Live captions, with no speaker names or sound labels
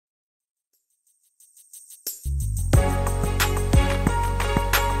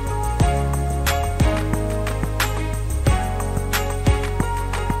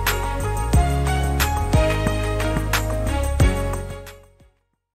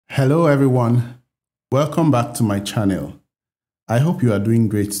Hello everyone, welcome back to my channel. I hope you are doing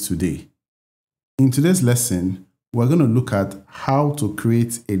great today. In today's lesson, we're going to look at how to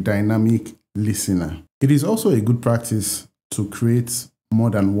create a dynamic listener. It is also a good practice to create more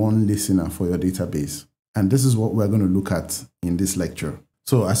than one listener for your database. And this is what we're going to look at in this lecture.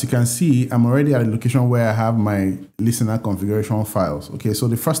 So as you can see, I'm already at a location where I have my listener configuration files. Okay, so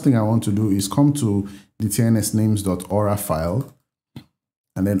the first thing I want to do is come to the tnsnames.aura file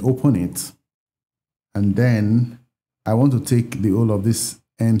and then open it. And then I want to take the whole of this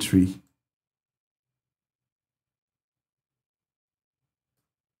entry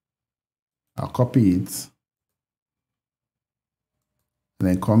I'll copy it and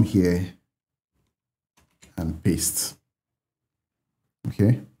then come here and paste.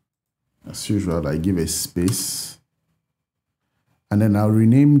 Okay, as usual, I give a space and then I'll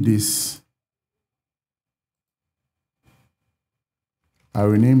rename this. I'll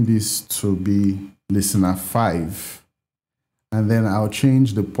rename this to be listener 5, and then I'll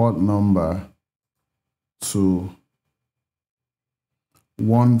change the port number to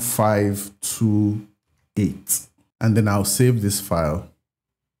 1528, and then I'll save this file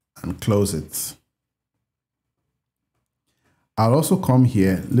and close it. I'll also come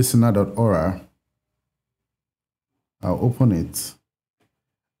here, listener.aura. I'll open it,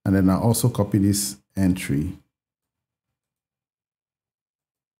 and then I'll also copy this entry.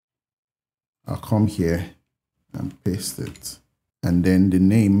 I'll come here and paste it, and then the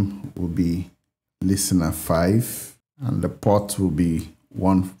name will be listener 5 and the port will be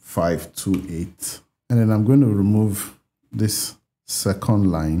 1528. And then I'm going to remove this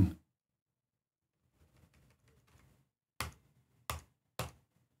second line.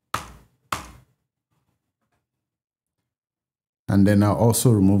 And then I'll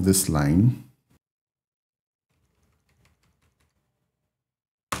also remove this line.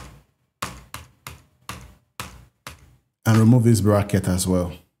 And remove this bracket as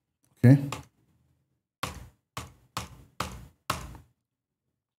well. Okay.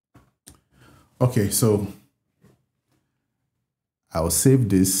 Okay, so I'll save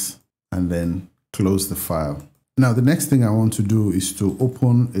this and then close the file. Now, the next thing I want to do is to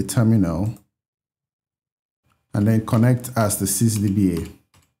open a terminal and then connect as the sysdba.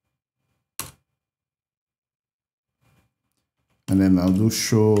 And then I'll do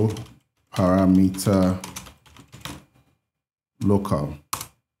show parameter local.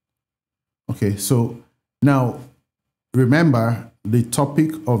 Okay, so now remember, the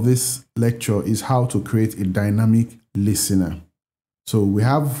topic of this lecture is how to create a dynamic listener. So we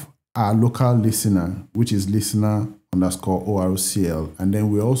have our local listener, which is listener_orcl, and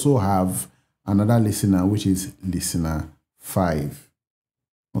then we also have another listener, which is listener 5.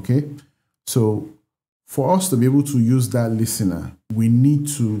 Okay, so for us to be able to use that listener, we need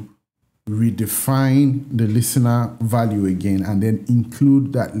to redefine the listener value again and then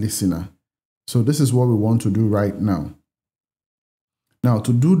include that listener. So this is what we want to do right now. Now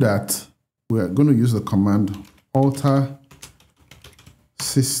to do that, we're going to use the command alter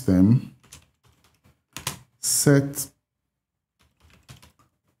system set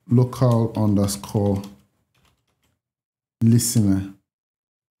local_listener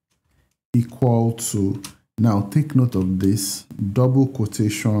equal to, now take note of this, double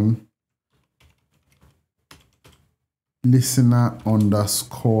quotation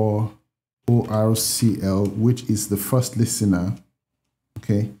listener_orcl, which is the first listener,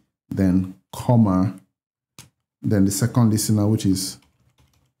 okay, then comma, then the second listener, which is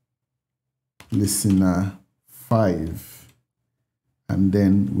listener 5, and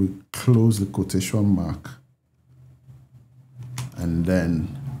then we close the quotation mark, and then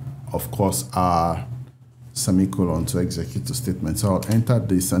of course our semicolon to execute the statement. So I'll enter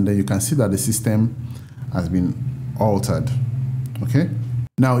this, and then you can see that the system has been altered. Okay,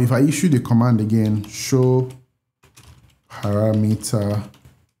 now if I issue the command again, show parameter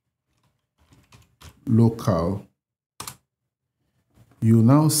local, you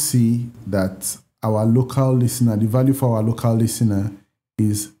now see that our local listener, the value for our local listener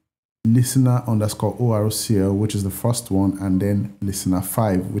is listener_orcl, which is the first one, and then listener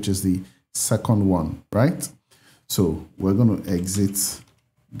 5, which is the second one, right? So we're going to exit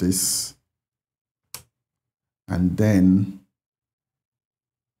this, and then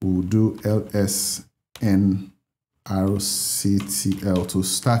we'll do lsnrctl to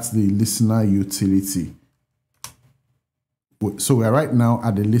start the listener utility. So we're right now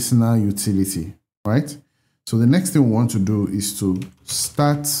at the listener utility, right? So the next thing we want to do is to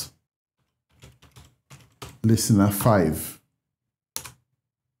start listener 5.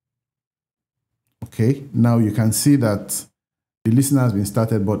 Okay, now you can see that The listener has been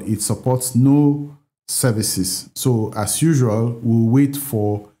started, but it supports no services. So as usual, we'll wait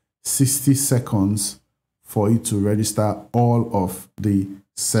for 60 seconds for it to register all of the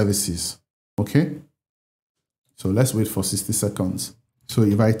services. Okay? So let's wait for 60 seconds. So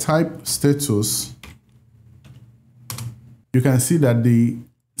if I type status, you can see that the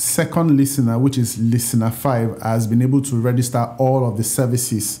second listener, which is listener 5, has been able to register all of the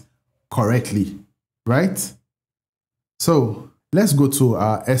services correctly, right? So let's go to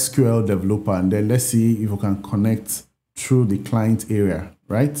our SQL developer and then let's see if we can connect through the client area,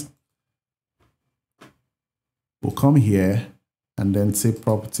 right? We'll come here and then say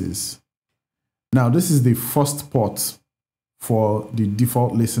properties. Now, this is the first port for the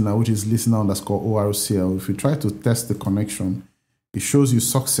default listener, which is listener_ORCL. If you try to test the connection, it shows you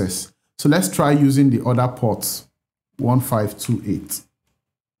success. So let's try using the other ports, 1528,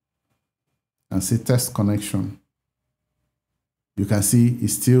 and say test connection. You can see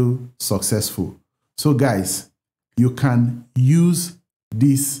it's still successful. So guys, you can use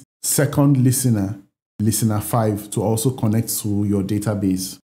this second listener, listener 5, to also connect to your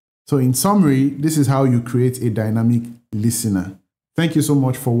database. So in summary, this is how you create a dynamic listener. Thank you so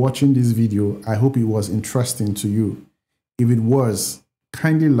much for watching this video. I hope it was interesting to you. If it was,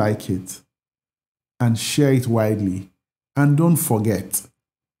 kindly like it and share it widely. And don't forget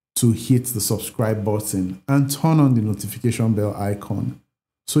to hit the subscribe button and turn on the notification bell icon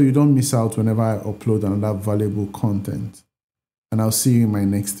so you don't miss out whenever I upload another valuable content. And I'll see you in my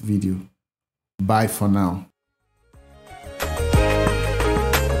next video. Bye for now.